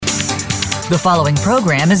The following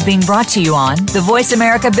program is being brought to you on the Voice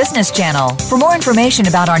America Business Channel. For more information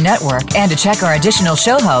about our network and to check our additional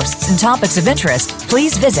show hosts and topics of interest,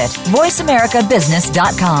 please visit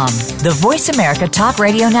voiceamericabusiness.com. The Voice America Talk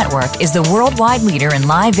Radio Network is the worldwide leader in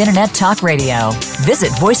live Internet talk radio. Visit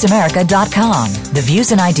voiceamerica.com. The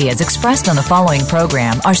views and ideas expressed on the following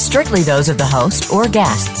program are strictly those of the host or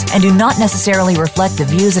guests and do not necessarily reflect the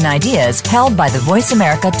views and ideas held by the Voice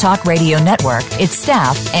America Talk Radio Network, its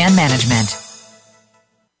staff, and management.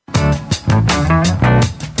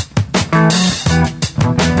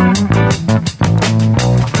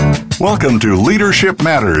 Welcome to Leadership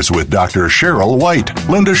Matters with Dr. Cheryl White,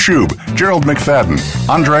 Linda Shube, Gerald McFadden,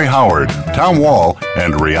 Andre Howard, Tom Wall,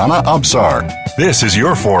 and Rihanna Absar. This is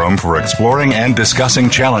your forum for exploring and discussing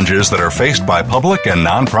challenges that are faced by public and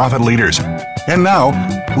nonprofit leaders. And now,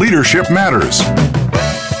 Leadership Matters.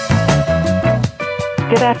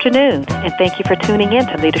 Good afternoon, and thank you for tuning in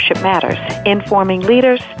to Leadership Matters, informing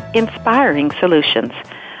leaders, inspiring solutions.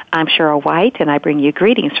 I'm Cheryl White, and I bring you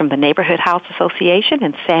greetings from the Neighborhood House Association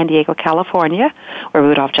in San Diego, California, where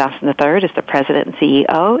Rudolph Johnson III is the president and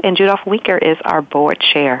CEO, and Judolph Winker is our board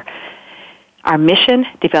chair. Our mission,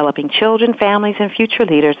 developing children, families, and future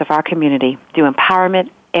leaders of our community through empowerment,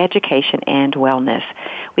 education, and wellness.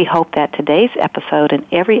 We hope that today's episode and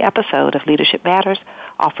every episode of Leadership Matters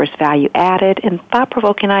offers value-added and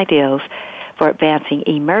thought-provoking ideas for advancing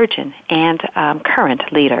emerging and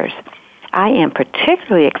current leaders. I am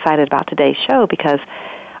particularly excited about today's show because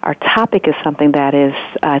our topic is something that is,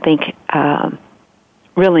 I think,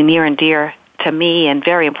 really near and dear to me and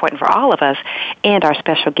very important for all of us and our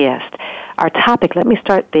special guest. Our topic, let me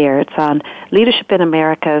start there. It's on leadership in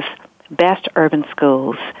America's best urban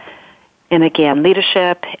schools. And again,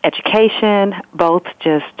 leadership, education, both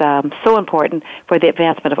just so important for the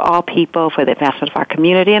advancement of all people, for the advancement of our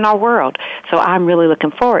community and our world. So I'm really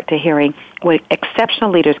looking forward to hearing what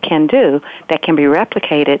exceptional leaders can do that can be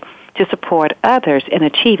replicated to support others in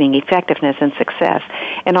achieving effectiveness and success.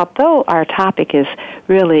 And although our topic is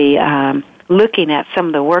really looking at some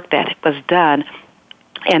of the work that was done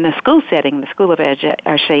in the school setting, the School of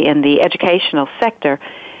actually in the educational sector,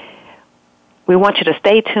 we want you to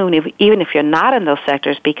stay tuned, even if you're not in those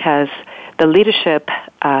sectors, because the leadership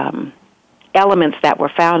elements that were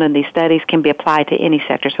found in these studies can be applied to any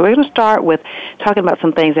sector. So we're going to start with talking about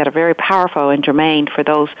some things that are very powerful and germane for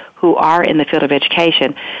those who are in the field of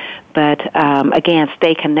education. But again,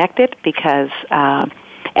 stay connected because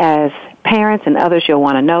as parents and others, you'll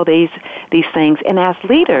want to know these things. And as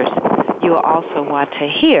leaders, you'll also want to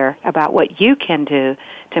hear about what you can do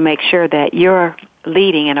to make sure that you're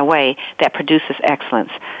leading in a way that produces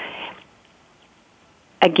excellence.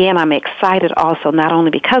 Again, I'm excited also not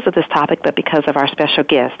only because of this topic, but because of our special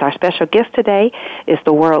guest. Our special guest today is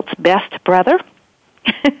the world's best brother,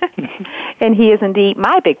 and he is indeed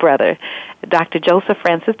my big brother, Dr. Joseph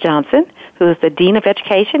Francis Johnson, who is the Dean of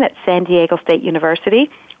Education at San Diego State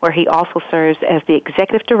University, where he also serves as the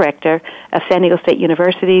Executive Director of San Diego State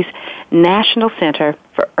University's National Center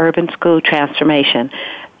for Urban School Transformation.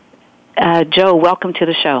 Joe, welcome to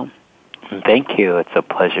the show. Thank you. It's a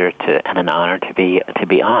pleasure and an honor to be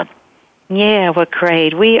on. Yeah, well,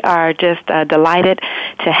 great. We are just delighted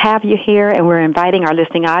to have you here, and we're inviting our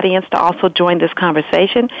listening audience to also join this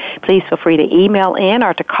conversation. Please feel free to email in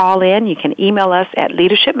or to call in. You can email us at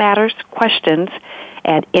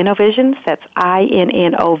leadershipmattersquestions@Innovisions, that's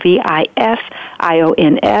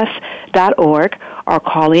INNOVISIONS.org, or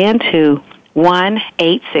call in to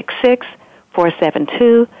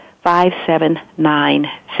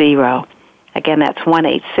 1-866-472-5790. Again, that's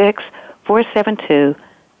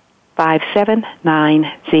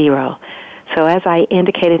 1-866-472-5790. So as I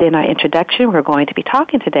indicated in our introduction, we're going to be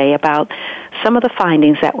talking today about some of the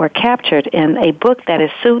findings that were captured in a book that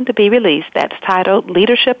is soon to be released that's titled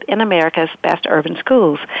Leadership in America's Best Urban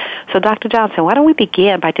Schools. So Dr. Johnson, why don't we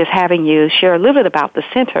begin by just having you share a little bit about the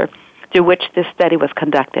center through which this study was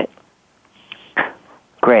conducted?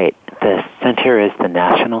 Great. The center is the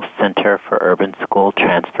National Center for Urban School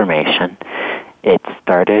Transformation. It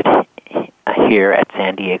started here at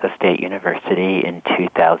San Diego State University in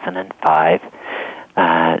 2005.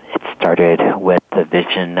 It started with the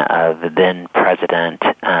vision of then President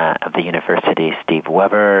of the university, Steve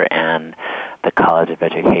Weber, and the College of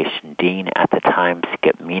Education Dean at the time,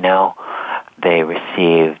 Skip Mino. They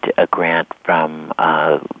received a grant from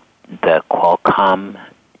the Qualcomm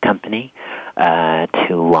company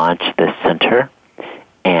to launch the center,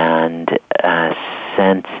 and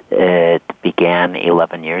since it began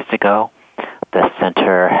 11 years ago, the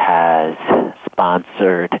center has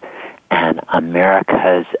sponsored an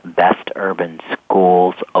America's Best Urban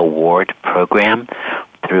Schools Award program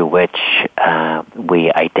through through which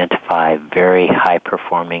we identify very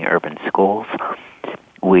high-performing urban schools.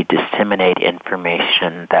 We disseminate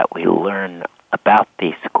information that we learn about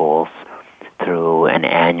these schools through an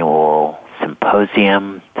annual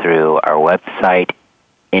symposium, through our website,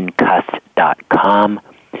 incust.com,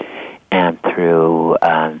 and through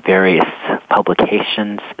various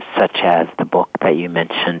publications such as the book that you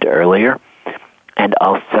mentioned earlier. And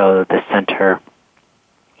also the center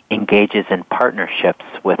engages in partnerships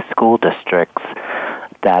with school districts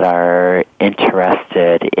that are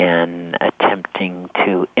interested in attempting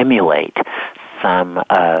to emulate some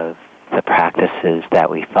of the practices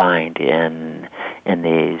that we find in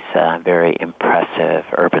these very impressive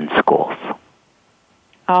urban schools.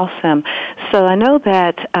 Awesome. So I know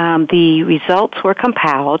that the results were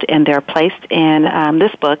compiled and they're placed in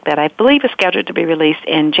this book that I believe is scheduled to be released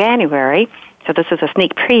in January. So this is a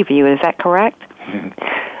sneak preview. Is that correct?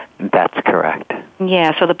 That's correct.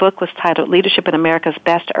 Yeah, so the book was titled Leadership in America's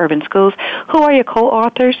Best Urban Schools. Who are your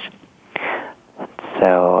co-authors?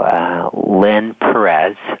 So Lynn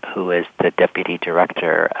Perez, who is the Deputy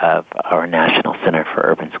Director of our National Center for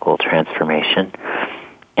Urban School Transformation,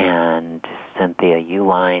 and Cynthia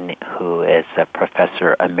Uline, who is a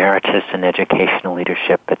Professor Emeritus in Educational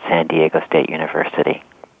Leadership at San Diego State University.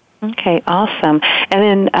 Okay, awesome.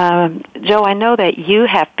 And then, Joe, I know that you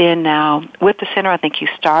have been now with the center. I think you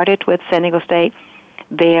started with San Diego State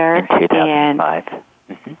there. In 2005.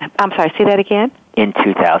 I'm sorry, say that again? In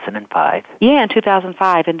 2005. Yeah, in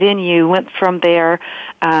 2005. And then you went from there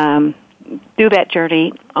through that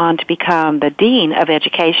journey on to become the Dean of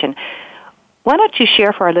Education. Why don't you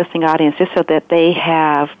share for our listening audience, just so that they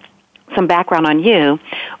have some background on you,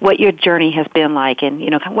 what your journey has been like, and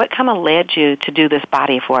what kind of led you to do this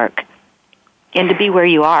body of work and to be where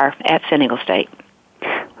you are at San Diego State?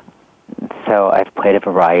 So I've played a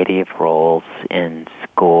variety of roles in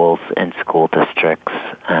schools and school districts,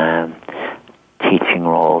 teaching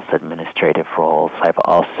roles, administrative roles. I've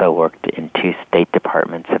also worked in 2 state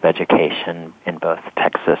departments of education in both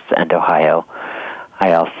Texas and Ohio.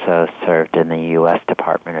 I also served in the U.S.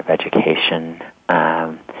 Department of Education,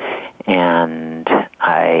 and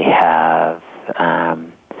I have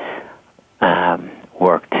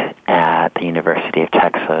worked at the University of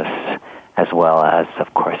Texas, as well as,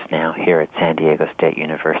 of course, now here at San Diego State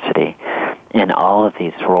University. In all of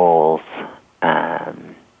these roles,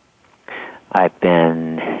 I've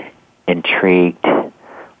been intrigued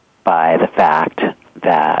by the fact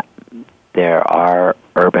that there are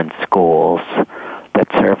urban schools that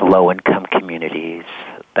serve low-income communities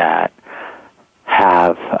that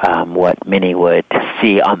have what many would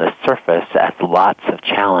see on the surface as lots of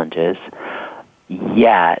challenges,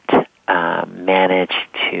 yet manage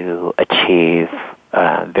to achieve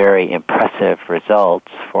very impressive results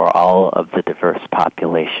for all of the diverse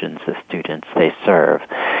populations of students they serve.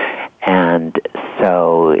 And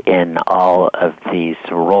so in all of these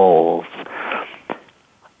roles,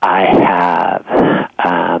 I have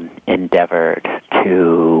endeavored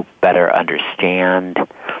to better understand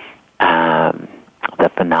the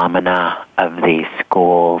phenomena of these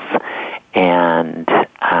schools and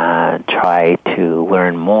try to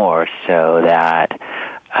learn more so that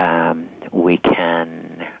we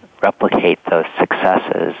can replicate those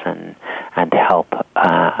successes and help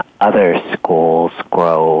other schools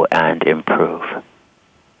grow and improve.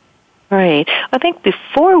 Right. I think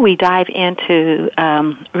before we dive into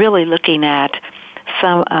really looking at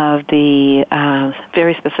some of the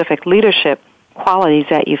very specific leadership qualities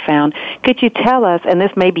that you found, could you tell us, and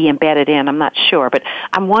this may be embedded in, I'm not sure, but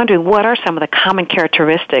I'm wondering what are some of the common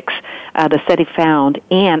characteristics the study found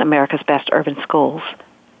in America's Best Urban Schools?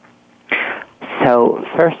 So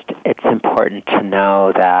first, it's important to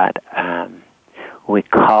know that we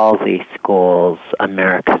call these schools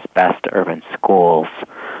America's Best Urban Schools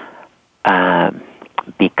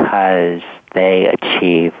because they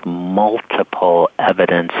achieve multiple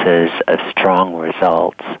evidences of strong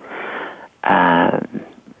results.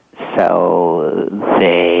 So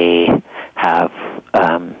they have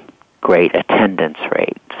great attendance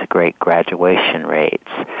rates, great graduation rates.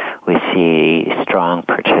 We see strong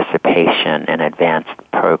participation in advanced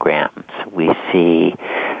programs. We see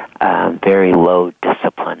very low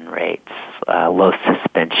discipline rates, low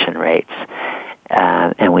suspension rates.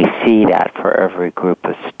 And we see that for every group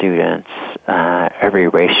of students, every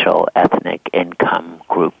racial, ethnic, income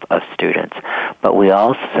group of students. But we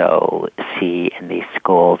also see in these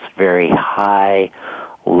schools very high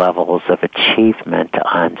levels of achievement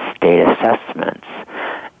on state assessments.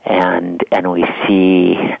 And we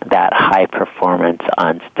see that high performance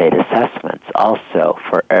on state assessments also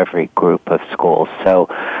for every group of schools. So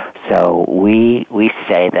So we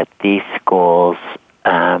say that these schools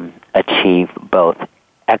achieve both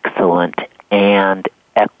excellent and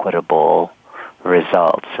equitable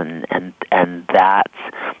results, and that's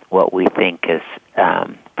what we think is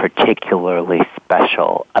particularly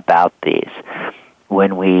special about these.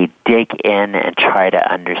 When we dig in and try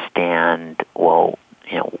to understand, well,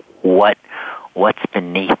 what's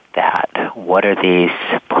beneath that? What are these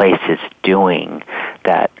places doing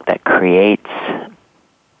that creates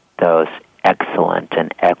those excellent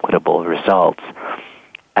and equitable results?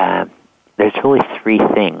 There's really three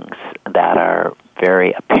things that are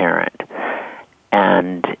very apparent.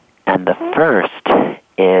 And the first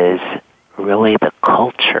is really the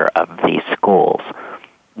culture of these schools.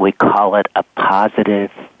 We call it a positive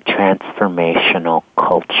transformational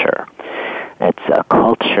culture. It's a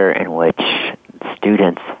culture in which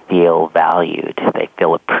students feel valued, they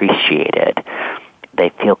feel appreciated, they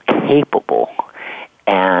feel capable,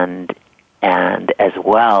 and as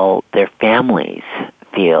well, their families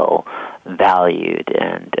feel valued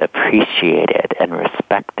and appreciated and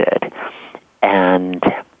respected, and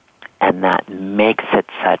that makes it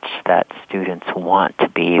such that students want to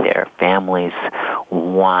be there. Families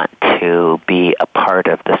want to be a part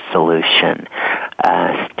of the solution.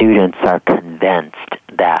 Students are convinced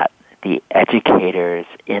that the educators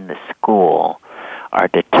in the school are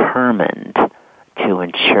determined to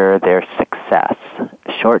ensure their success,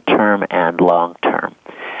 short-term and long-term.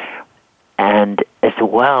 And as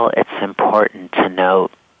well, it's important to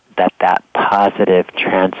note that positive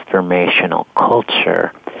transformational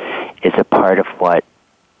culture is a part of what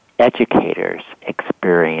educators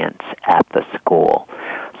experience at the school.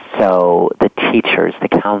 So the teachers, the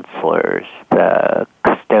counselors, the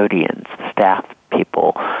custodians, the staff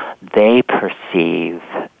people, they perceive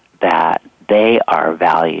that they are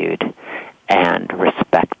valued and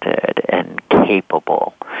respected and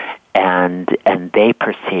capable, and they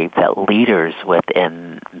perceive that leaders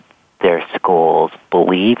within their schools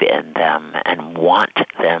believe in them and want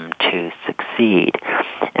them to succeed.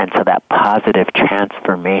 And so that positive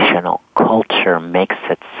transformational culture makes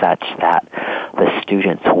it such that the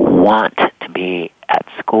students want to be at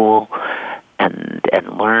school and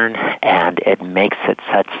learn, and it makes it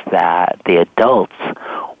such that the adults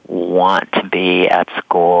want to be at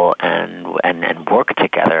school and work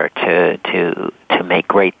together to make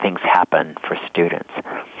great things happen for students.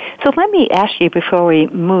 So let me ask you, before we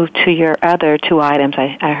move to your other two items,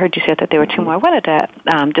 I heard you said that there were two more. I wanted to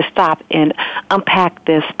just stop and unpack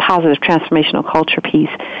this positive transformational culture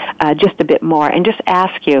piece just a bit more and just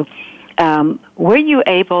ask you, were you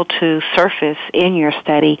able to surface in your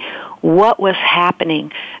study what was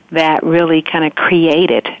happening that really kind of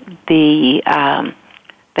created the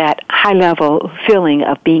that high-level feeling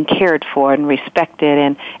of being cared for and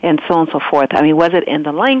respected and so on and so forth? I mean, was it in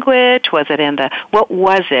the language? Was it in what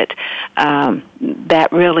was it that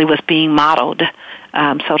really was being modeled,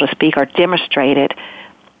 so to speak, or demonstrated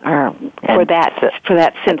for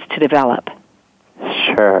that sense to develop?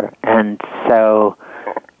 Sure. And so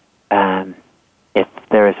if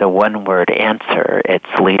there is a one-word answer, it's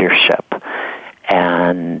leadership.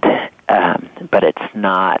 And but it's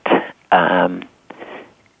not...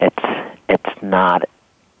 It's not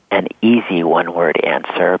an easy one-word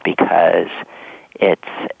answer because it's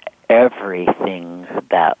everything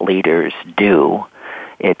that leaders do.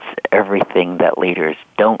 It's everything that leaders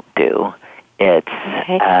don't do. It's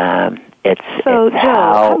So,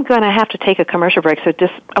 Joe, I'm going to have to take a commercial break. So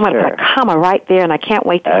I'm going to put a comma right there, and I can't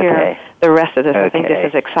wait to hear the rest of this. I think this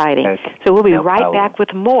is exciting. So we'll be right back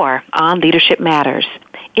with more on Leadership Matters,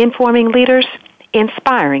 informing leaders,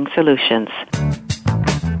 inspiring solutions.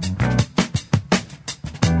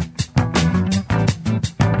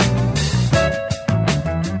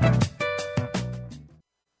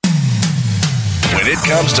 When it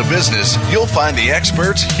comes to business, you'll find the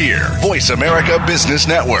experts here. Voice America Business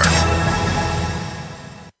Network.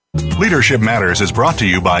 Leadership Matters is brought to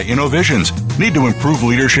you by Innovisions. Need to improve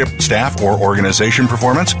leadership, staff, or organization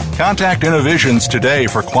performance? Contact Innovisions today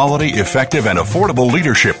for quality, effective, and affordable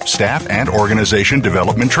leadership, staff, and organization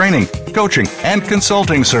development training, coaching, and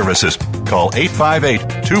consulting services. Call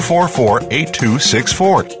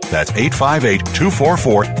 858-244-8264. That's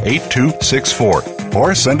 858-244-8264.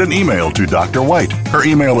 Or send an email to Dr. White. Her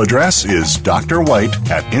email address is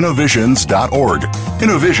drwhite@innovisions.org.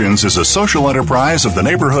 Innovisions is a social enterprise of the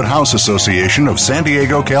Neighborhood House Association of San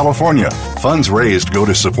Diego, California. Funds raised go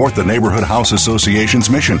to support the Neighborhood House Association's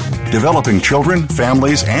mission, developing children,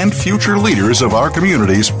 families, and future leaders of our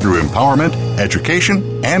communities through empowerment,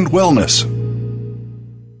 education, and wellness.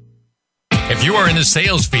 If If you are in the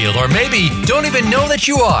sales field or maybe don't even know that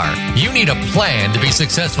you are, you need a plan to be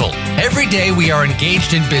successful. Every day we are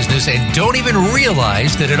engaged in business and don't even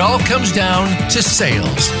realize that it all comes down to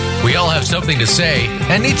sales. We all have something to say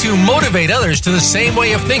and need to motivate others to the same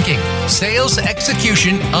way of thinking. Sales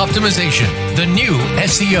Execution Optimization, the new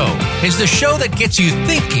SEO, is the show that gets you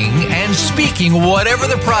thinking and speaking whatever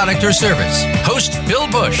the product or service. Host Phil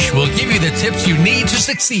Bush will give you the tips you need to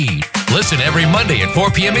succeed. Listen every Monday at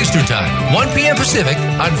 4 p.m. Eastern Time, 1 p.m. Pacific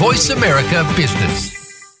on Voice America Business.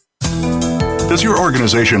 Does your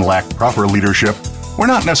organization lack proper leadership? We're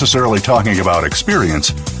not necessarily talking about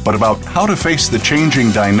experience, but about how to face the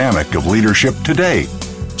changing dynamic of leadership today.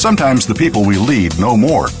 Sometimes the people we lead know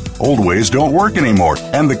more. Old ways don't work anymore,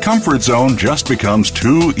 and the comfort zone just becomes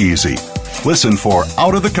too easy. Listen for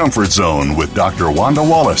Out of the Comfort Zone with Dr. Wanda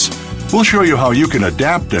Wallace. We'll show you how you can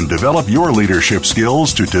adapt and develop your leadership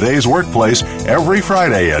skills to today's workplace every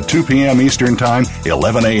Friday at 2 p.m. Eastern Time,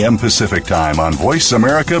 11 a.m. Pacific Time on Voice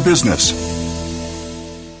America Business.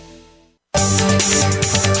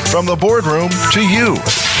 From the boardroom to you,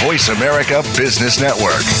 Voice America Business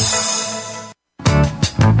Network.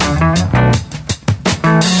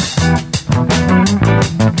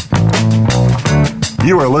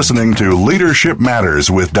 You are listening to Leadership Matters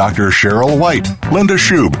with Dr. Cheryl White, Linda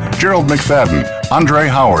Shube, Gerald McFadden, Andre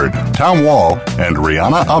Howard, Tom Wall, and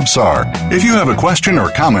Rihanna Absar. If you have a question or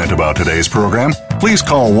comment about today's program, please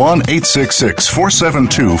call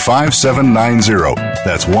 1-866-472-5790.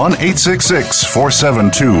 That's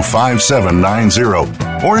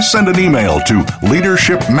 1-866-472-5790. Or send an email to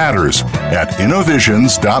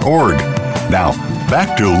leadershipmatters@innovisions.org. Now,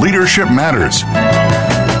 back to Leadership Matters.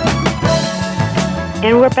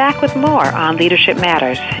 And we're back with more on Leadership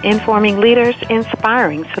Matters, informing leaders,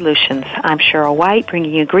 inspiring solutions. I'm Cheryl White,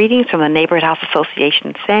 bringing you greetings from the Neighborhood House Association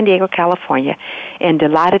in San Diego, California, and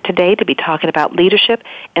delighted today to be talking about leadership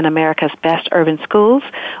in America's best urban schools.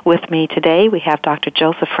 With me today, we have Dr.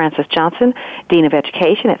 Joseph Francis Johnson, Dean of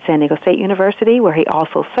Education at San Diego State University, where he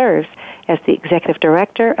also serves as the Executive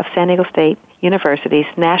Director of San Diego State University's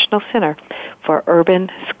National Center for Urban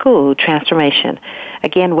School Transformation.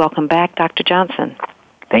 Again, welcome back, Dr. Johnson.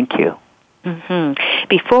 Thank you. Mm-hmm.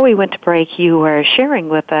 Before we went to break, you were sharing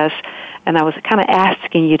with us, and I was kind of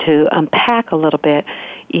asking you to unpack a little bit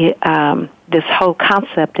this whole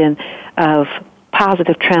concept of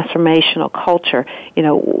positive transformational culture. You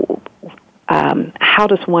know, how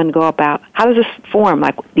does one go about, how does this form,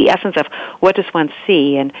 like the essence of what does one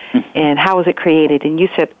see and how is it created? And you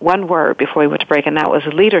said one word before we went to break, and that was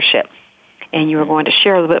leadership. And you were going to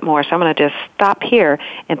share a little bit more, so I'm going to just stop here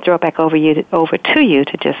and throw it back over to you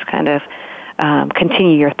to just kind of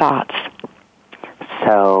continue your thoughts.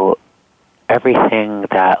 So everything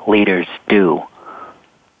that leaders do,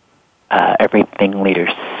 everything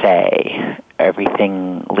leaders say,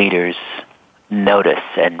 everything leaders notice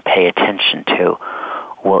and pay attention to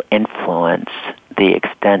will influence the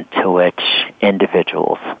extent to which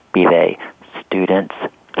individuals, be they students,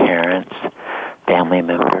 parents, family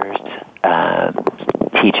members,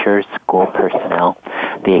 teachers, school personnel,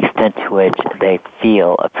 the extent to which they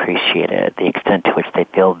feel appreciated, the extent to which they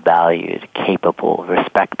feel valued, capable,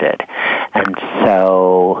 respected. And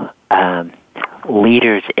so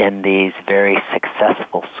leaders in these very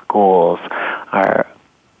successful schools are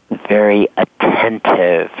very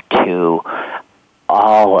attentive to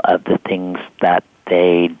all of the things that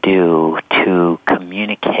they do to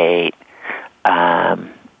communicate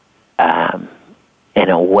in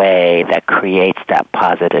a way that creates that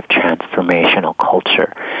positive transformational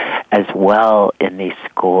culture. As well, in these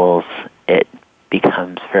schools, it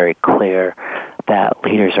becomes very clear that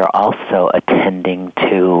leaders are also attending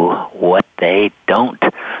to what they don't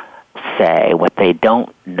say, what they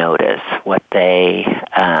don't notice, what they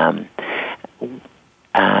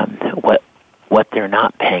what they're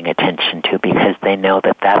not paying attention to, because they know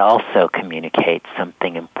that that also communicates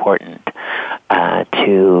something important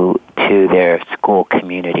to their school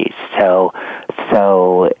communities. So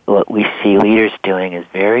what we see leaders doing is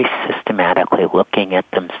very systematically looking at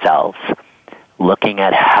themselves, looking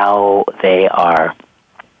at how they are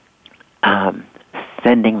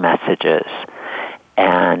sending messages,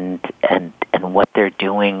 and what they're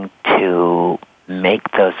doing to make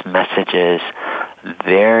those messages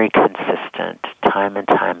very consistent time and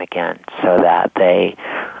time again, so that they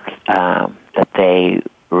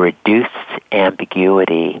reduce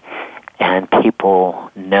ambiguity, and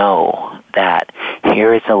people know that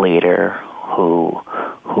here is a leader who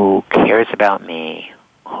cares about me,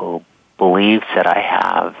 who believes that I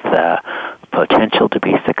have the potential to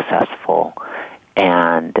be successful,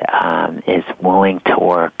 and is willing to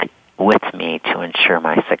work with me to ensure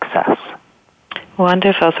my success.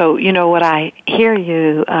 Wonderful. So, what I hear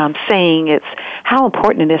you saying, it's how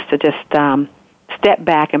important it is to just step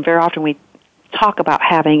back, and very often we talk about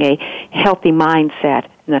having a healthy mindset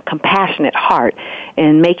and a compassionate heart,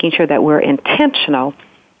 and making sure that we're intentional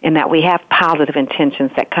and that we have positive intentions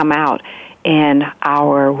that come out in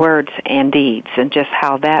our words and deeds, and just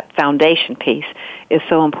how that foundation piece is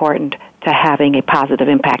so important to having a positive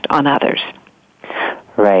impact on others.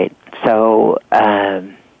 Right. So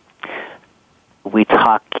we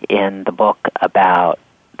talk in the book about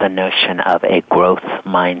the notion of a growth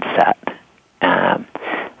mindset.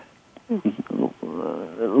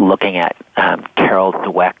 Looking at Carol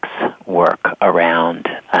Dweck's work around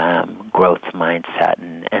growth mindset,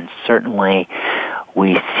 and certainly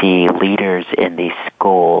we see leaders in these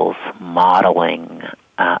schools modeling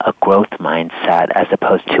a growth mindset as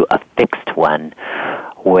opposed to a fixed one,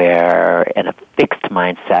 where in a fixed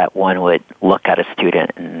mindset one would look at a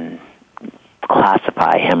student and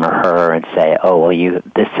classify him or her and say, oh, well,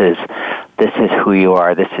 this is who you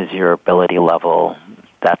are, this is your ability level,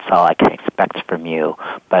 that's all I can expect from you.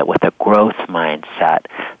 But with a growth mindset,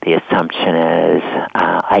 the assumption is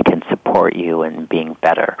I can support you in being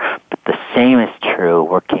better. But the same is true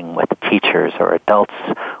working with teachers or adults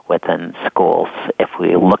within schools. If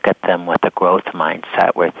we look at them with a growth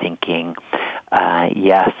mindset, we're thinking,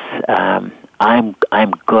 yes,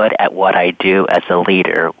 I'm good at what I do as a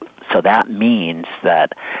leader. So that means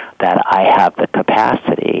that I have the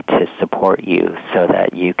capacity to support you so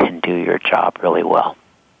that you can do your job really well.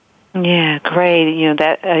 Yeah, great.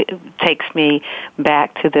 That takes me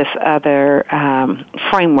back to this other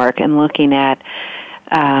framework and looking at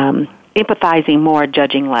empathizing more,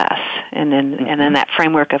 judging less. And then that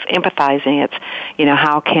framework of empathizing, it's,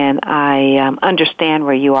 how can I understand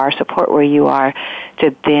where you are, support where you are,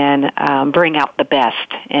 to then bring out the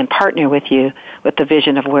best and partner with you with the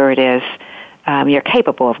vision of where it is you're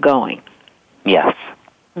capable of going. Yes.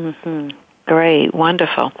 Mm-hmm. Great,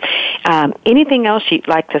 wonderful. Anything else you'd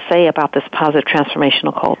like to say about this positive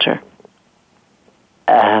transformational culture?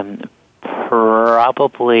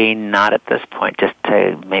 Probably not at this point, just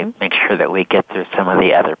to make sure that we get through some of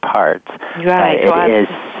the other parts. Right. It is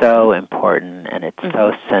so important, and it's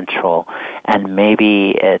so central, and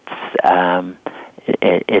maybe it's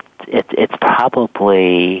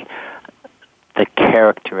probably the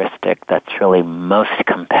characteristic that's really most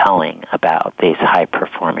compelling about these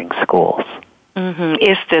high-performing schools. Mm-hmm.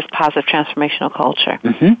 Is this positive transformational culture?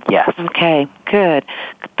 Mm-hmm. Yes. Okay, good.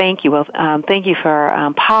 Thank you. Well, thank you for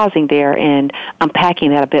pausing there and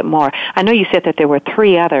unpacking that a bit more. I know you said that there were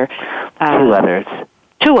three other... Two others.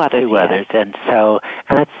 Two others, and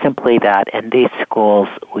it's simply that in these schools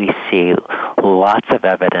we see lots of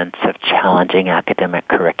evidence of challenging academic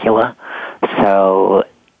curricula. So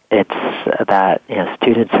it's that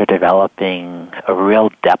students are developing a real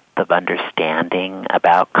depth of understanding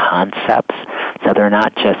about concepts. So they're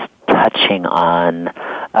not just touching on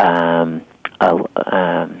a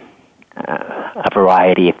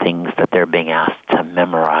variety of things that they're being asked to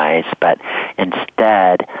memorize, but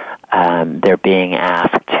instead they're being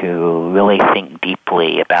asked to really think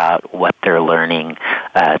deeply about what they're learning,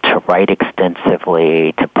 to write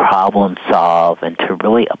extensively, to problem solve, and to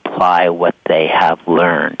really apply what they have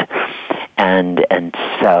learned. And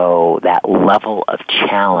so that level of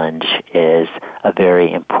challenge is a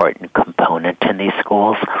very important component in these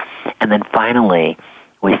schools. And then finally,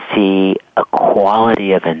 we see a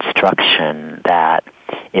quality of instruction that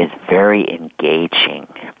is very engaging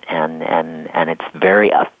and it's very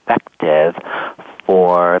effective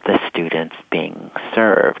for the students being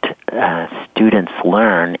served. Students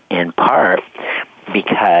learn in part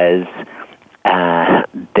because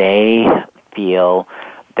they feel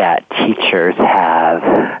that teachers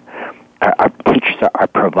are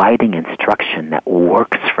providing instruction that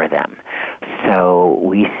works for them. So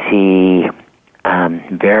we see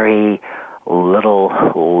very little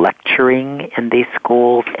lecturing in these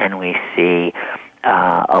schools, and we see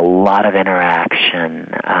a lot of interaction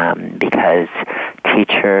because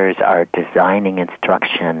teachers are designing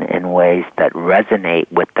instruction in ways that resonate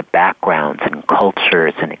with the backgrounds and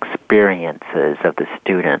cultures and experiences of the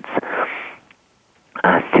students.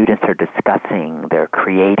 Students are discussing, they're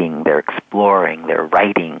creating, they're exploring, they're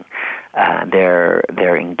writing,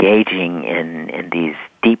 they're engaging in these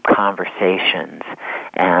deep conversations,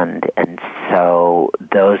 and so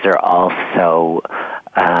those are also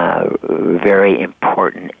very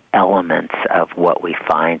important elements of what we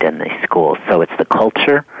find in these schools. So it's the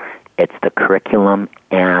culture, it's the curriculum,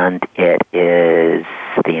 and it is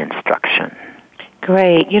the instruction.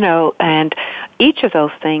 Great. And each of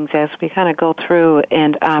those things, as we kind of go through,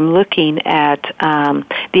 and I'm looking at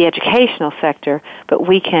the educational sector, but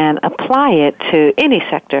we can apply it to any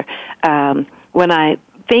sector. When I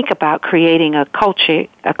think about creating a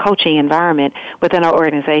coaching environment within our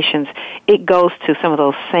organizations, it goes to some of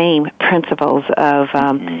those same principles of,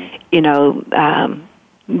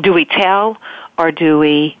 do we tell or do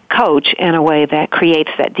we coach in a way that creates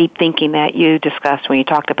that deep thinking that you discussed when you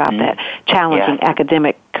talked about that challenging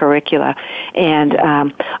academic curricula? And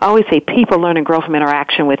I always say people learn and grow from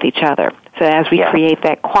interaction with each other. So as we create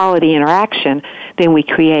that quality interaction, then we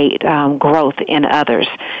create growth in others.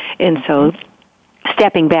 And so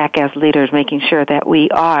stepping back as leaders, making sure that we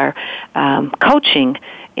are coaching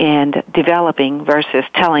and developing versus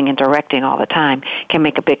telling and directing all the time can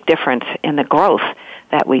make a big difference in the growth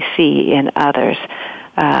that we see in others.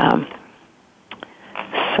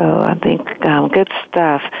 So I think good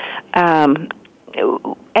stuff.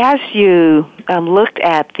 As you looked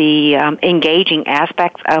at the engaging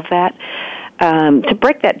aspects of that, to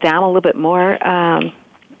break that down a little bit more,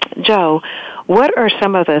 Joe, what are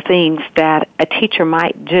some of the things that a teacher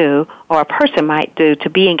might do or a person might do to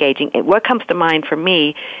be engaging? What comes to mind for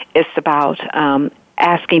me is about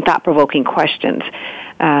asking thought-provoking questions.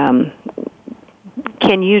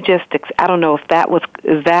 Can you just, I don't know if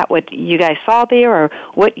is that what you guys saw there, or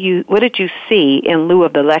what did you see in lieu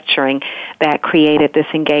of the lecturing that created this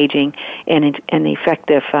engaging and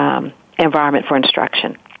effective environment for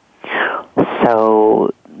instruction?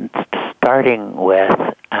 So, starting with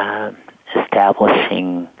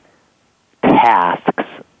establishing tasks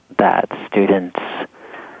that students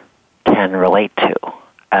can relate to.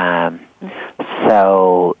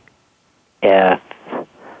 So, if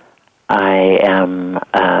I am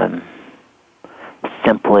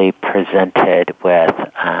simply presented with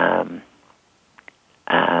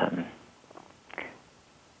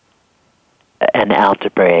an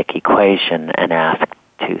algebraic equation and asked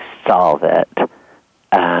to solve it,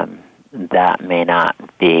 that may not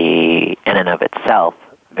be in and of itself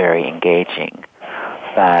very engaging.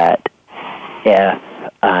 But if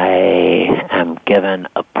I am given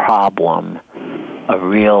a problem, a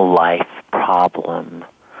real life problem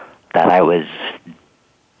that I was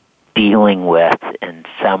dealing with in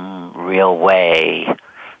some real way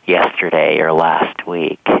yesterday or last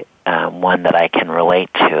week, one that I can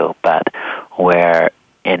relate to, but where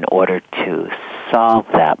in order to solve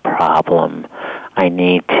that problem, I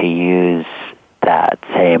need to use that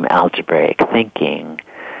same algebraic thinking.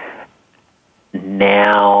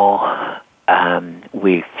 Now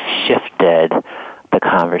we've shifted the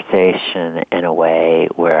conversation in a way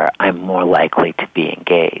where I'm more likely to be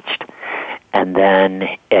engaged. And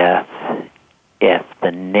then if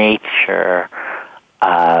the nature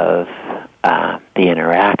of the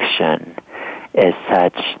interaction is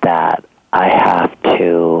such that I have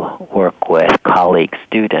to work with colleague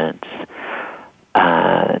students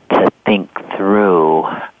to think through,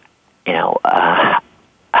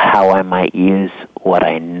 how I might use what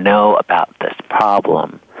I know about this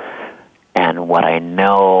problem and what I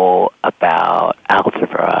know about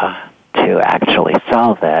algebra to actually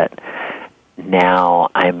solve it. Now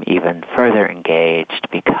I'm even further engaged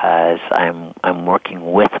because I'm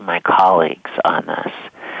working with my colleagues on this.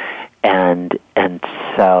 And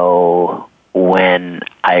so when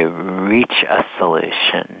I reach a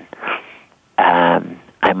solution, I'm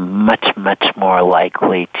much more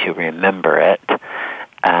likely to remember it.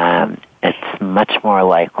 It's much more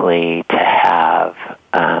likely to have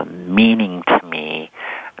meaning to me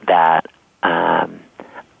that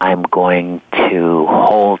I'm going to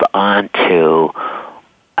hold on to,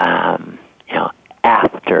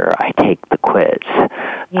 after I take the quiz.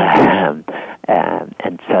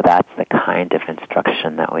 And so that's the kind of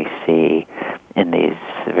instruction that we see in these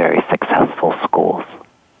very successful schools.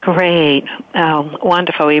 Great.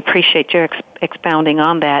 Wonderful. We appreciate your expounding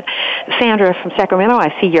on that. Sandra from Sacramento,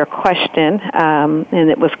 I see your question, and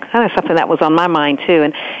it was kind of something that was on my mind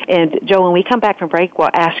too. And Joe, when we come back from break, we'll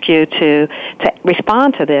ask you to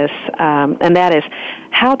respond to this, and that is,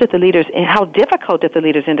 how difficult did the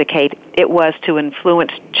leaders indicate it was to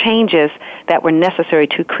influence changes that were necessary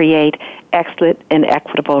to create excellent and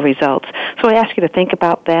equitable results? So I ask you to think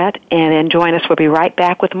about that, and then join us. We'll be right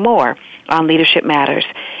back with more on Leadership Matters,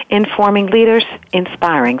 informing leaders,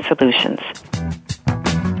 inspiring solutions.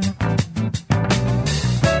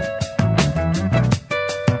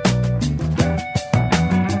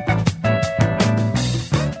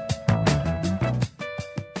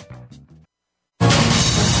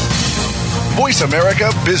 Voice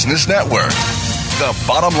America Business Network, the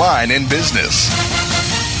bottom line in business.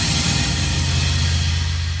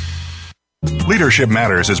 Leadership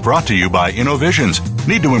Matters is brought to you by InnoVisions.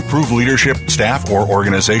 Need to improve leadership, staff, or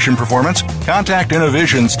organization performance? Contact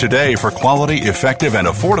InnoVisions today for quality, effective, and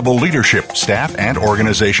affordable leadership, staff, and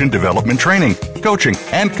organization development training, coaching,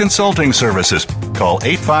 and consulting services. Call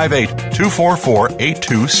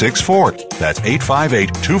 858-244-8264. That's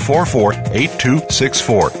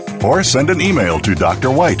 858-244-8264. Or send an email to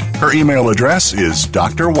Dr. White. Her email address is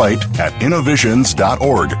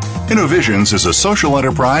drwhite@innovisions.org. InnoVisions is a social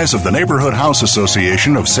enterprise of the Neighborhood House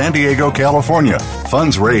Association of San Diego, California.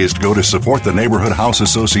 Funds raised go to support the Neighborhood House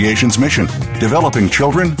Association's mission, developing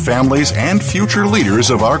children, families, and future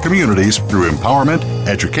leaders of our communities through empowerment,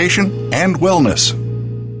 education, and wellness.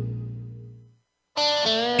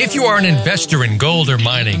 If you are an investor in gold or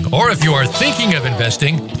mining, or if you are thinking of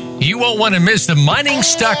investing, you won't want to miss the Mining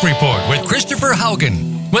Stock Report with Christopher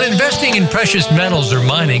Haugen. When investing in precious metals or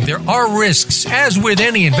mining, there are risks, as with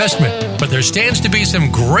any investment, but there stands to be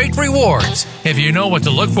some great rewards if you know what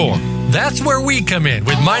to look for. That's where we come in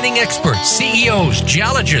with mining experts, CEOs,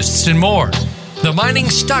 geologists, and more. The Mining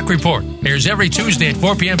Stock Report airs every Tuesday at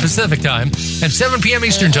 4 p.m. Pacific Time and 7 p.m.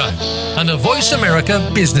 Eastern Time on the Voice America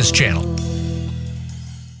Business Channel.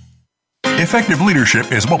 Effective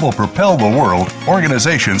leadership is what will propel the world,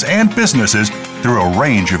 organizations, and businesses through a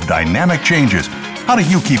range of dynamic changes. How do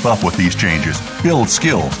you keep up with these changes, build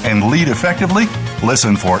skill, and lead effectively?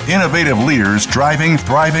 Listen for Innovative Leaders Driving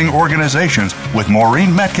Thriving Organizations with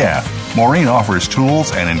Maureen Metcalf. Maureen offers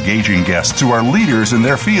tools and engaging guests who are leaders in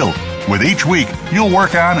their field. With each week, you'll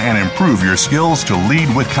work on and improve your skills to lead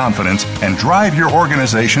with confidence and drive your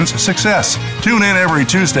organization's success. Tune in every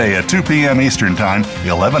Tuesday at 2 p.m. Eastern Time,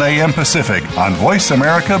 11 a.m. Pacific on Voice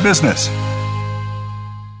America Business.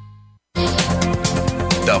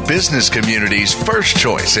 The business community's first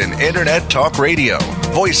choice in Internet Talk Radio.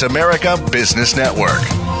 Voice America Business Network.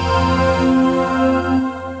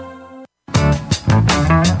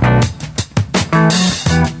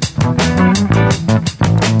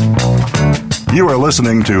 You are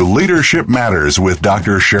listening to Leadership Matters with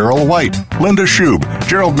Dr. Cheryl White, Linda Shube,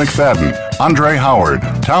 Gerald McFadden, Andre Howard,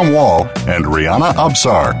 Tom Wall, and Rihanna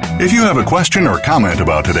Absar. If you have a question or comment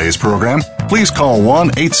about today's program, please call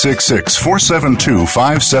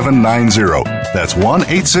 1-866-472-5790. That's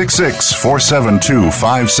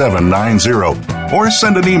 1-866-472-5790. Or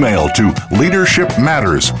send an email to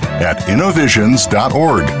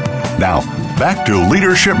leadershipmatters@innovisions.org. Now, back to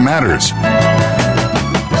Leadership Matters.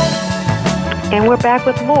 And we're back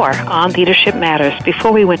with more on Leadership Matters.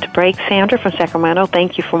 Before we went to break, Sandra from Sacramento,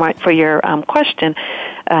 thank you for your question.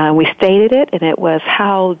 We stated it, and it was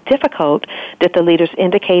how difficult did the leaders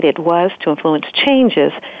indicate it was to influence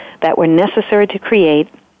changes that were necessary to create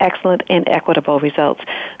excellent and equitable results.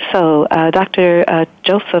 So, Dr.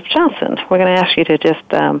 Joseph Johnson, we're going to ask you to just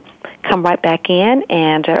come right back in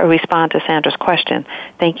and respond to Sandra's question.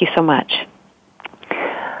 Thank you so much.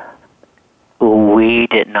 We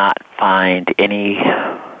did not find any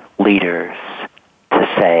leaders to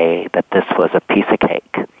say that this was a piece of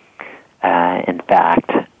cake. In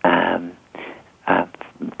fact,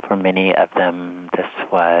 for many of them, this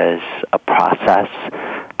was a process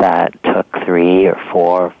that took 3 or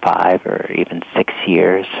 4 or 5 or even 6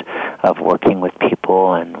 years of working with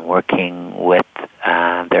people and working with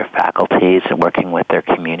their faculties and working with their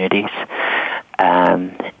communities.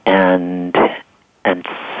 And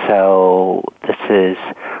so this is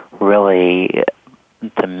really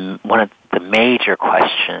one of the major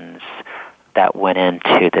questions that went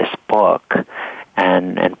into this book.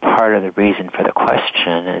 And part of the reason for the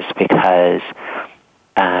question is because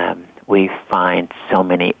we find so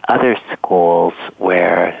many other schools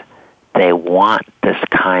where they want this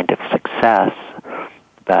kind of success,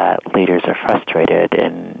 but leaders are frustrated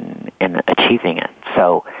in achieving it.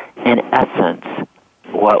 So in essence,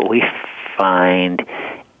 what we find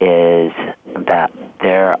is that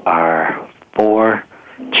there are 4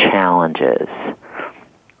 challenges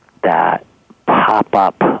that pop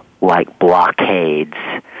up like blockades,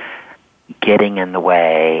 getting in the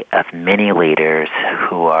way of many leaders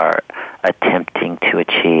who are attempting to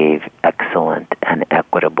achieve excellent and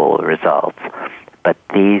equitable results. But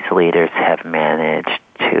these leaders have managed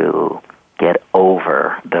to get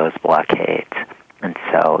over those blockades. And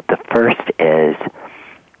so the first is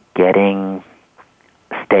getting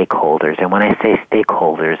stakeholders. And when I say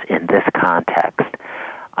stakeholders in this context,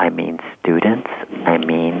 I mean students, I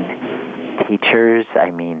mean teachers,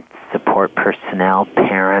 I mean support personnel,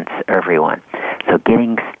 parents, everyone. So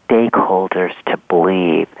getting stakeholders to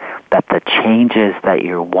believe that the changes that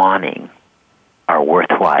you're wanting are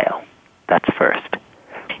worthwhile. That's first.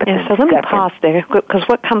 And so let me pause there, because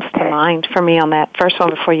what comes to mind for me on that first one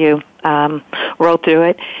before you roll through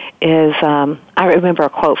it is, I remember a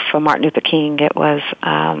quote from Martin Luther King. It was,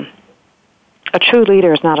 a true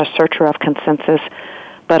leader is not a searcher of consensus,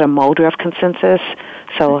 but a molder of consensus.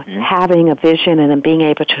 So having a vision and then being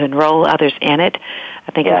able to enroll others in it,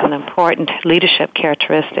 I think is an important leadership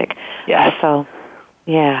characteristic. Yes. So,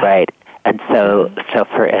 yeah. Right. And so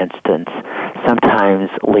for instance, sometimes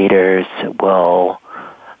leaders will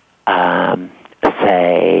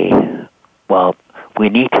say, well, we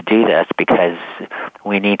need to do this because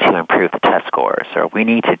we need to improve the test scores, or we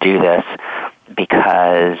need to do this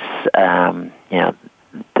because,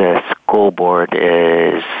 the school board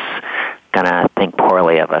is going to think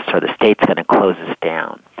poorly of us, or the state's going to close us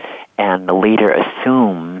down. And the leader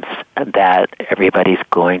assumes that everybody's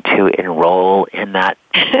going to enroll in that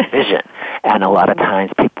vision. And a lot of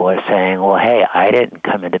times people are saying, well, hey, I didn't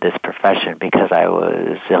come into this profession because I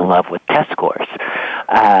was in love with test scores.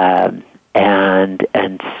 And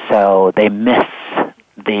so they miss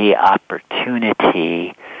the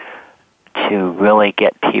opportunity to really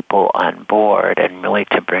get people on board and really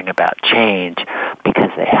to bring about change, because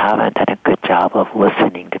they haven't done a good job of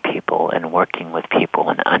listening to people and working with people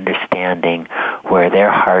and understanding where their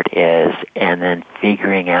heart is, and then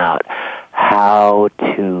figuring out how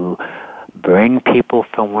to bring people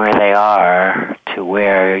from where they are to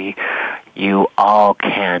where you all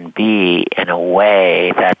can be in a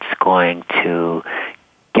way that's going to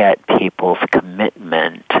get people's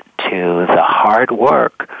commitment to the hard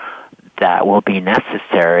work that will be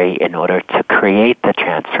necessary in order to create the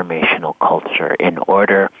transformational culture, in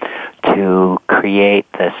order to create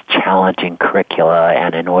this challenging curricula,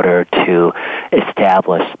 and in order to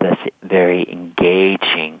establish this very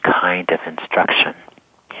engaging kind of instruction.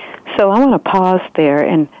 So I want to pause there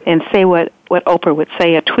and say what Oprah would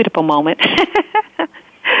say, a tweetable moment.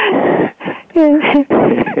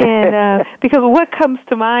 And because what comes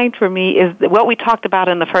to mind for me is what we talked about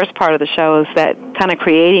in the first part of the show, is that kind of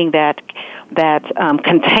creating that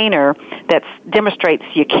container that demonstrates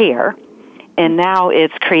your care, and now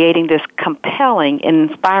it's creating this compelling,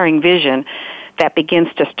 inspiring vision that begins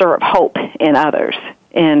to stir up hope in others.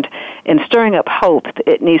 And in stirring up hope,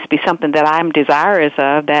 it needs to be something that I'm desirous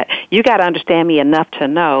of, that you got to understand me enough to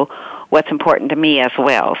know what's important to me as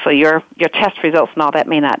well. So your test results and all that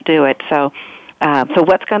may not do it. So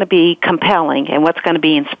what's going to be compelling and what's going to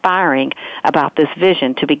be inspiring about this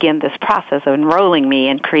vision to begin this process of enrolling me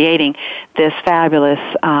and creating this fabulous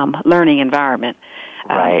learning environment?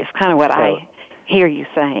 Right. It's kind of what I hear you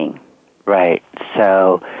saying. Right.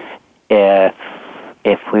 So if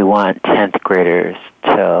we want 10th graders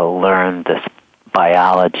to learn this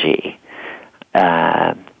biology,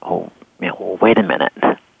 wait a minute.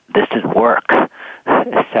 This is work.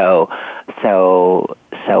 So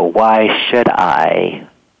why should I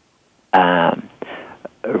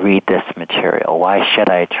read this material? Why should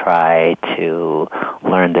I try to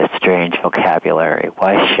learn this strange vocabulary?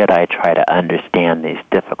 Why should I try to understand these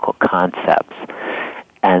difficult concepts?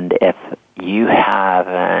 And if you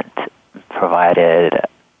haven't provided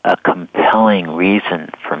a compelling reason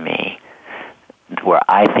for me where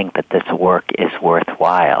I think that this work is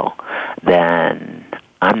worthwhile, then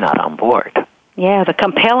I'm not on board. Yeah, the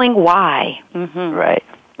compelling why. Mm-hmm. Right.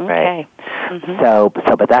 Okay.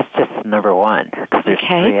 Mm-hmm. But that's just number one, because there's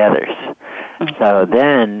three others.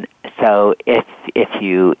 Mm-hmm. So if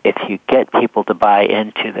you get people to buy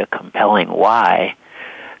into the compelling why,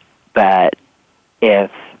 but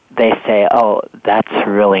if they say, oh, that's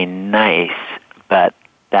really nice, but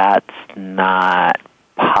that's not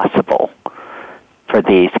possible for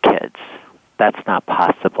these kids. That's not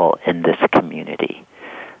possible in this community.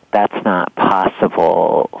 That's not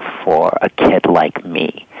possible for a kid like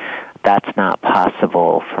me. That's not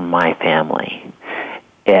possible for my family.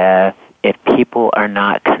 If people are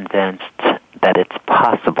not convinced that it's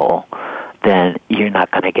possible, then you're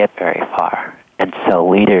not going to get very far. And so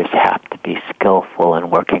leaders have to be skillful in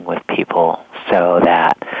working with people so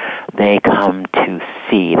that they come to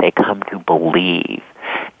see, they come to believe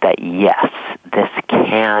that yes, this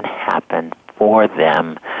can happen for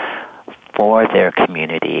them, for their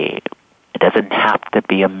community. It doesn't have to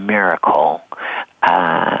be a miracle,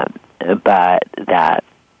 but that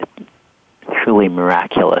truly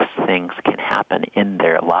miraculous things can happen in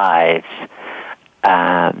their lives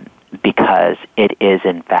because it is,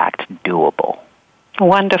 in fact, doable.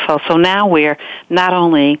 Wonderful. So now we're not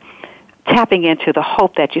only tapping into the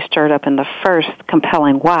hope that you stirred up in the first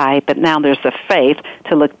compelling why, but now there's the faith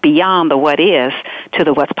to look beyond the what is to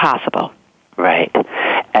the what's possible. Right.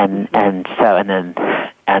 And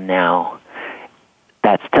now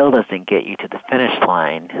that still doesn't get you to the finish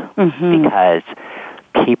line, mm-hmm. because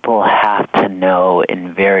people have to know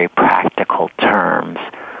in very practical terms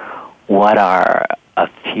what are a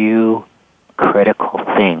few critical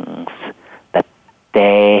things that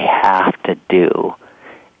they have to do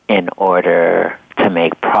in order to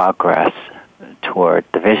make progress toward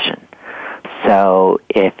the vision. So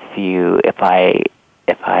if I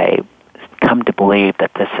come to believe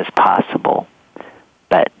that this is possible,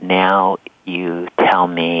 but now you tell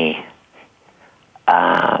me,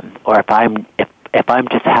 or if I'm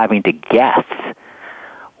just having to guess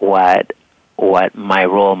what my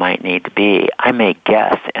role might need to be, I may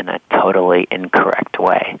guess in a totally incorrect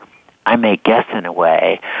way. I may guess in a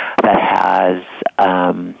way that has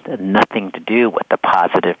nothing to do with the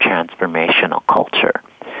positive transformational culture.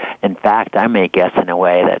 In fact, I may guess in a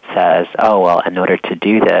way that says, oh, well, in order to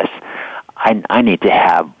do this, I need to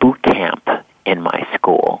have boot camp in my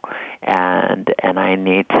school, and I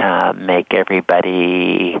need to make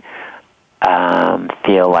everybody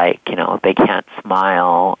feel like, they can't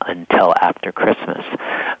smile until after Christmas.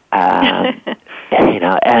 And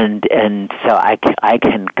so I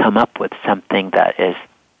can come up with something that is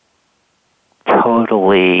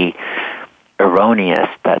totally erroneous,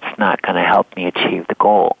 that's not going to help me achieve the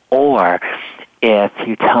goal. Or if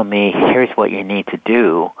you tell me, here's what you need to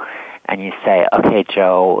do, and you say, okay,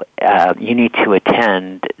 Joe, you need to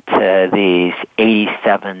attend to these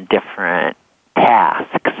 87 different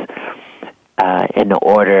tasks in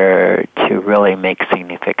order to really make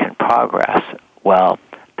significant progress. Well,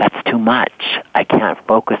 that's too much. I can't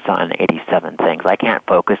focus on 87 things. I can't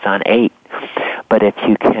focus on 8. But if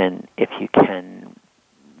you can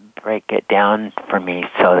break it down for me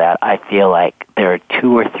so that I feel like there are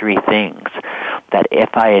 2 or 3 things that if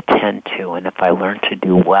I attend to and if I learn to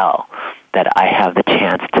do well, that I have the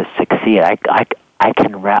chance to succeed. I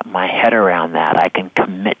can wrap my head around that. I can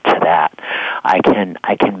commit to that. I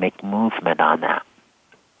can make movement on that.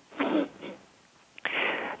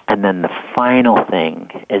 And then the final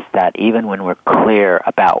thing is that even when we're clear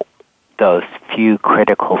about those few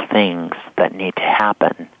critical things that need to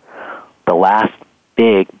happen, the last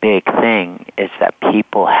big thing is that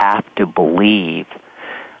people have to believe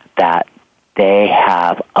that they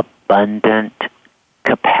have abundant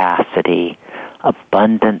capacity,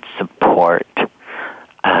 abundant support,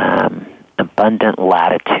 abundant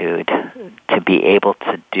latitude to be able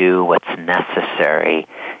to do what's necessary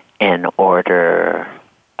in order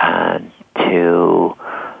to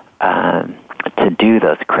do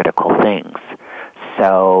those critical things.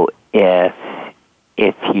 So if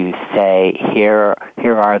you say, here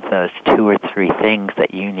are those 2 or 3 things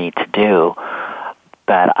that you need to do,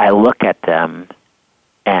 but I look at them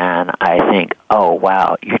and I think, oh,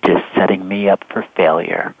 wow, you're just setting me up for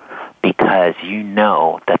failure because you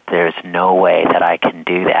know that there's no way that I can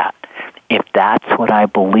do that. If that's what I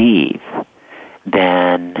believe,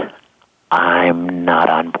 then I'm not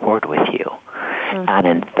on board with you. Mm-hmm. And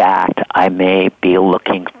in fact, I may be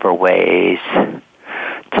looking for ways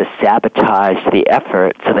to sabotage the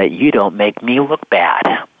effort so that you don't make me look bad.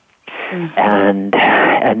 Mm-hmm.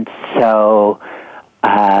 And so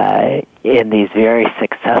in these very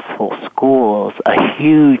successful schools, a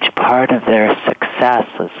huge part of their success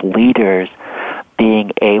as leaders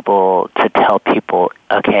being able to tell people,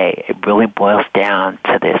 okay, it really boils down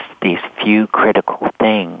to these few critical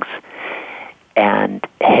things. And,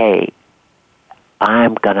 hey,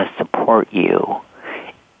 I'm going to support you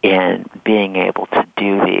in being able to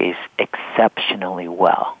do these exceptionally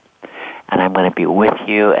well. And I'm going to be with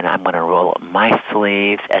you, and I'm going to roll up my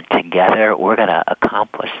sleeves, and together we're going to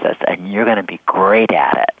accomplish this, and you're going to be great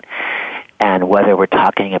at it. And whether we're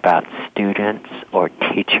talking about students or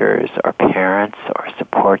teachers or parents or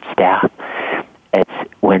support staff, it's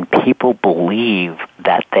when people believe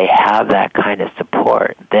that they have that kind of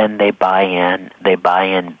support, then they buy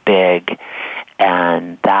in big,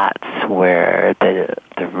 and that's where the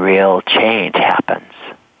real change happens.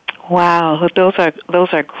 Wow, those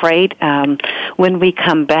are great. When we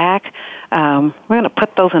come back, we're going to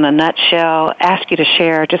put those in a nutshell, ask you to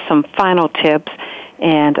share just some final tips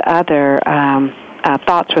and other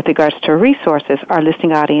thoughts with regards to resources our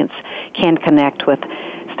listening audience can connect with.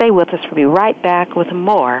 Stay with us. We'll be right back with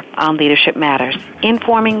more on Leadership Matters,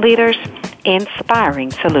 informing leaders,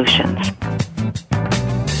 inspiring solutions.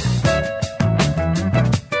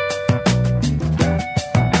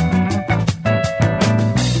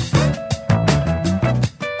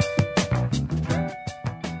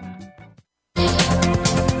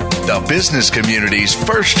 The business community's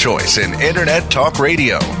first choice in Internet Talk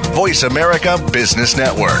Radio, Voice America Business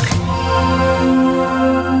Network.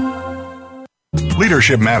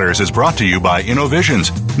 Leadership Matters is brought to you by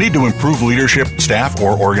InnoVisions. Need to improve leadership, staff,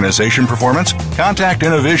 or organization performance? Contact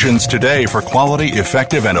InnoVisions today for quality,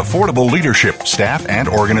 effective, and affordable leadership, staff, and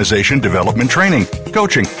organization development training,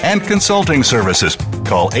 coaching, and consulting services.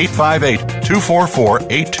 Call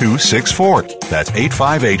 858-244-8264. That's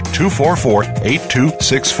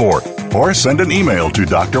 858-244-8264. Or send an email to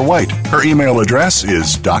Dr. White. Her email address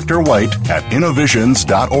is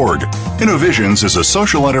drwhite@innovisions.org. InnoVisions is a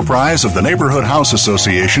social enterprise of the Neighborhood House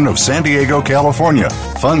Association of San Diego, California.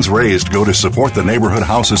 Funds raised go to support the Neighborhood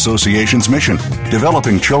House Association's mission,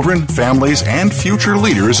 developing children, families, and future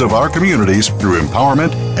leaders of our communities through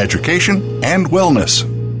empowerment, education, and wellness.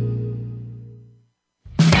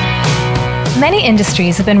 Many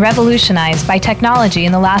industries have been revolutionized by technology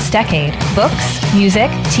in the last decade. Books,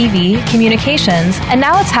 music, TV, communications, and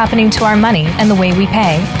now it's happening to our money and the way we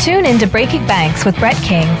pay. Tune in to Breaking Banks with Brett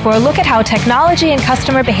King for a look at how technology and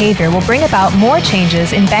customer behavior will bring about more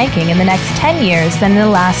changes in banking in the next 10 years than in the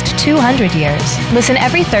last 200 years. Listen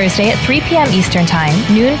every Thursday at 3 p.m. Eastern Time,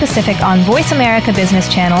 noon Pacific on Voice America Business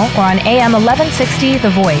Channel or on AM 1160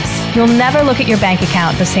 The Voice. You'll never look at your bank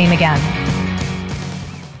account the same again.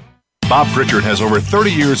 Bob Pritchard has over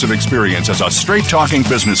 30 years of experience as a straight-talking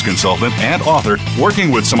business consultant and author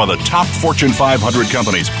working with some of the top Fortune 500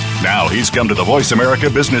 companies. Now he's come to the Voice America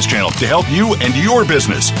Business Channel to help you and your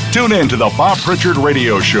business. Tune in to the Bob Pritchard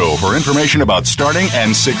Radio Show for information about starting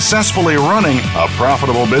and successfully running a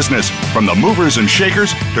profitable business. From the movers and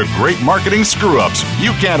shakers to great marketing screw-ups,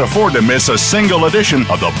 you can't afford to miss a single edition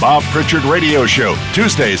of the Bob Pritchard Radio Show.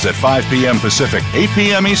 Tuesdays at 5 p.m. Pacific, 8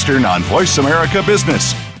 p.m. Eastern on Voice America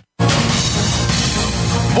Business.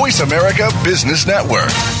 Voice America Business Network,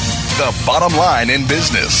 the bottom line in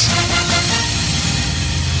business.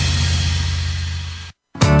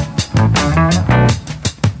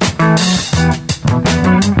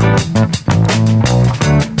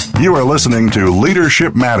 You are listening to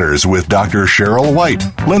Leadership Matters with Dr. Cheryl White,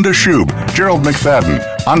 Linda Shube, Gerald McFadden,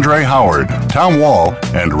 Andre Howard, Tom Wall,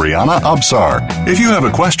 and Rihanna Absar. If you have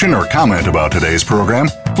a question or comment about today's program,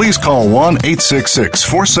 please call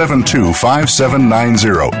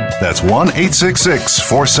 1-866-472-5790. That's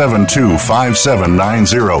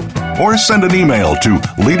 1-866-472-5790. Or send an email to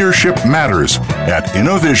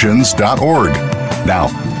leadershipmatters@innovisions.org. Now,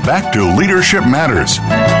 back to Leadership Matters.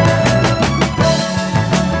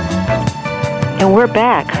 And we're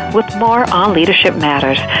back with more on Leadership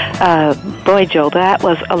Matters. Boy, Joe, that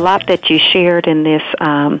was a lot that you shared in this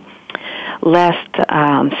last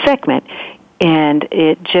segment. And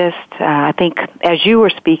it just, I think, as you were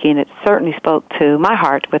speaking, it certainly spoke to my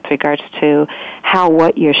heart with regards to how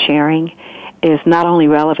what you're sharing is not only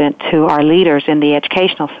relevant to our leaders in the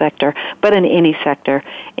educational sector, but in any sector.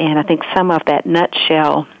 And I think some of that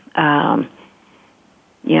nutshell,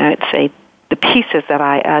 it's the pieces that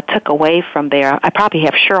I took away from there, I probably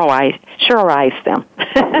have Cheryl-ized them.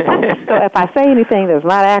 So if I say anything that's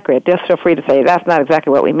not accurate, just feel free to say that's not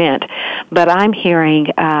exactly what we meant. But I'm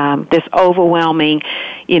hearing this overwhelming,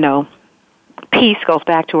 piece goes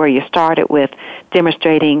back to where you started with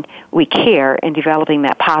demonstrating we care and developing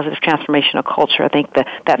that positive transformational culture. I think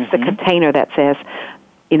that's the container that says,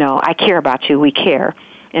 I care about you, we care.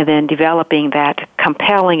 And then developing that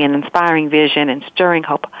compelling and inspiring vision and stirring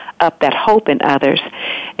up that hope in others.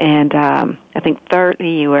 And I think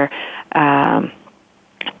thirdly, you were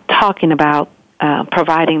talking about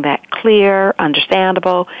providing that clear,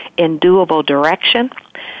 understandable, and doable direction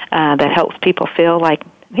that helps people feel like,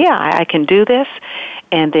 yeah, I can do this.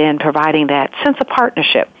 And then providing that sense of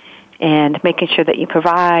partnership and making sure that you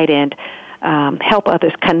provide and help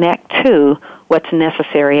others connect to what's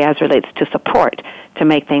necessary as relates to support to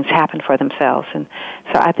make things happen for themselves. And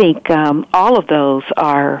so I think all of those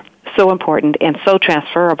are so important and so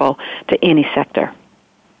transferable to any sector.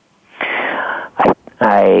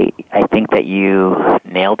 I think that you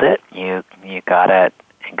nailed it. You got it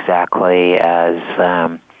exactly as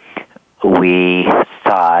we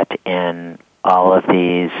saw it in all of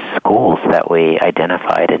these schools that we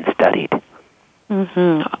identified and studied.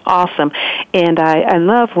 Mm-hmm. Awesome. And I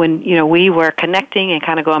love when, we were connecting and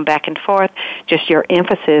kind of going back and forth, just your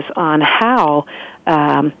emphasis on how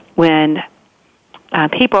when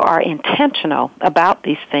people are intentional about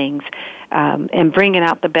these things and bringing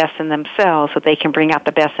out the best in themselves so they can bring out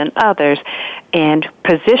the best in others and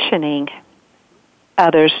positioning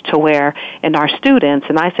others to where, in our students,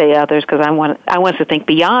 and I say others because I want us to think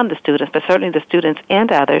beyond the students, but certainly the students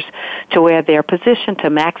and others, to where they're positioned to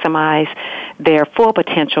maximize their full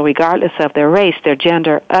potential regardless of their race, their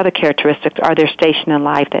gender, other characteristics, or their station in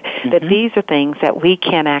life, that these are things that we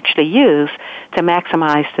can actually use to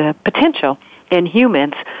maximize the potential in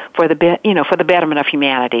humans for the betterment of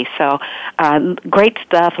humanity. So great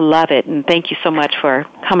stuff, love it, and thank you so much for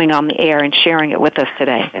coming on the air and sharing it with us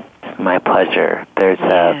today. It's my pleasure. There's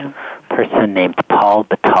a person named Paul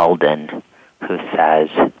Batalden who says,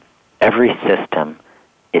 every system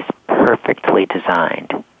is perfectly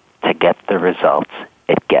designed to get the results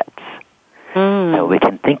it gets. So we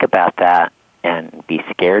can think about that and be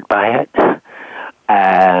scared by it.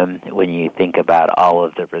 When you think about all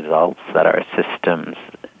of the results that our systems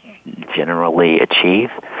generally achieve,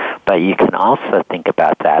 but you can also think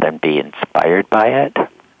about that and be inspired by it,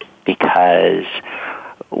 because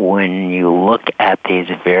when you look at these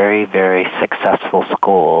very, very successful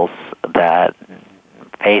schools that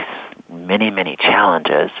face many, many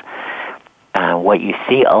challenges, what you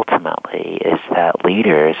see ultimately is that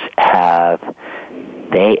leaders have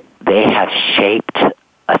shaped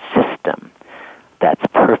a system that's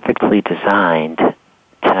perfectly designed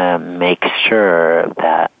to make sure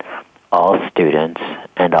that all students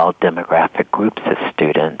and all demographic groups of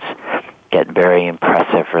students get very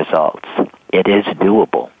impressive results. It is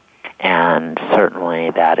doable, and certainly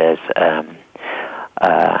that is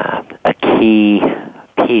a key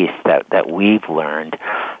piece that we've learned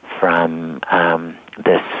from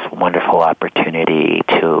this wonderful opportunity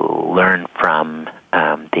to learn from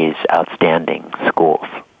these outstanding schools.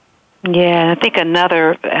 Yeah, I think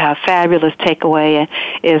another fabulous takeaway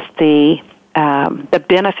is the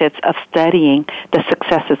benefits of studying the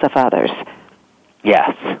successes of others.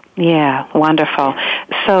 Yes. Yeah, wonderful.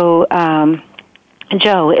 So,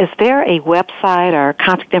 Joe, is there a website or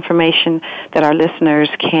contact information that our listeners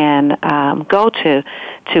can go to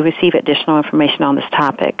receive additional information on this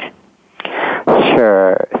topic?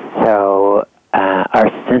 Sure. So our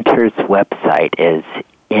center's website is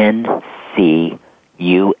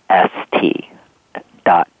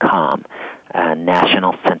NCUST.com,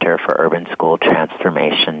 National Center for Urban School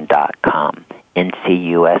Transformation.com,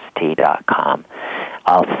 NCUST.com.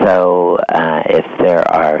 Also, if there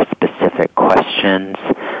are specific questions,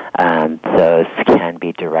 those can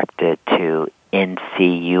be directed to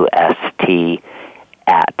NCUST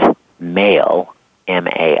at mail,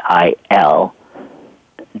 MAIL,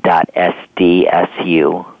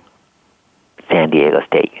 .SDSU, San Diego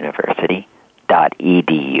State University,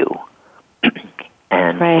 .edu.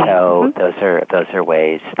 And so those are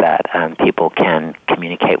ways that people can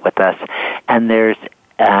communicate with us. And there's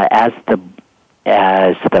as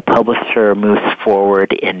the publisher moves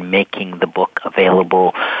forward in making the book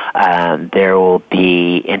available, there will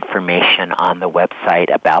be information on the website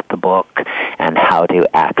about the book and how to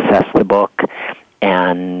access the book.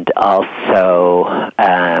 And also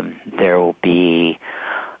there will be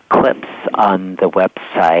clips on the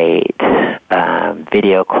website,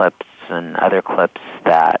 video clips and other clips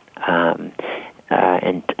that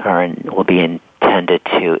will be intended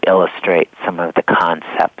to illustrate some of the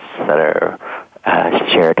concepts that are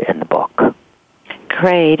shared in the book.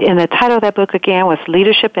 Great. And the title of that book again was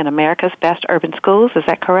Leadership in America's Best Urban Schools. Is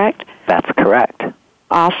that correct? That's correct.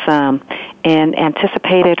 Awesome. And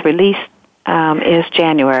anticipated release is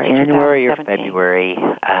January. January or February.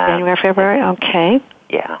 January, February? Okay.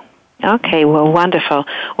 Yeah. Okay, well, wonderful.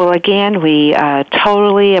 Well, again, we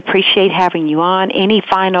totally appreciate having you on. Any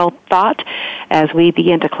final thought as we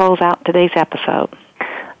begin to close out today's episode?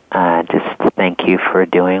 Just thank you for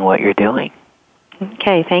doing what you're doing.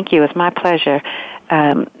 Okay, thank you. It's my pleasure.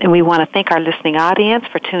 And we want to thank our listening audience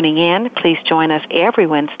for tuning in. Please join us every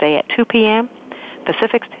Wednesday at 2 p.m.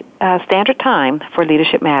 Pacific Standard Time for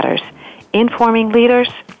Leadership Matters. Informing leaders,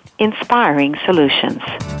 inspiring solutions.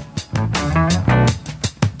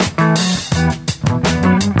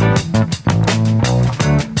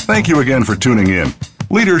 Thank you again for tuning in.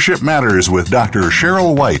 Leadership Matters with Dr.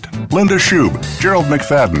 Cheryl White, Linda Shube, Gerald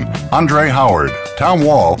McFadden, Andre Howard, Tom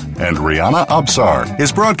Wall, and Rihanna Absar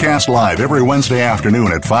is broadcast live every Wednesday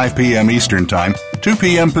afternoon at 5 p.m. Eastern Time, 2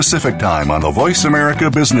 p.m. Pacific Time on the Voice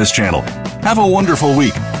America Business Channel. Have a wonderful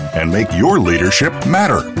week and make your leadership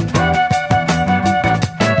matter.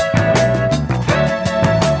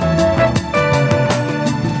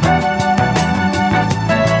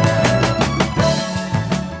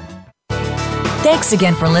 Thanks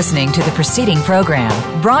again for listening to the preceding program,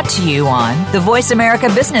 brought to you on the Voice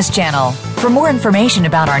America Business Channel. For more information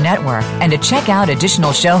about our network and to check out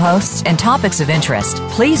additional show hosts and topics of interest,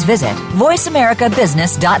 please visit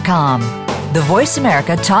voiceamericabusiness.com. The Voice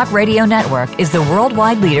America Talk Radio Network is the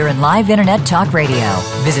worldwide leader in live Internet talk radio.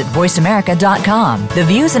 Visit voiceamerica.com. The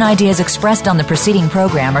views and ideas expressed on the preceding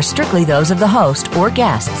program are strictly those of the host or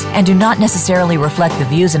guests and do not necessarily reflect the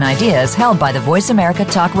views and ideas held by the Voice America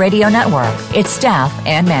Talk Radio Network, its staff,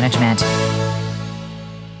 and management.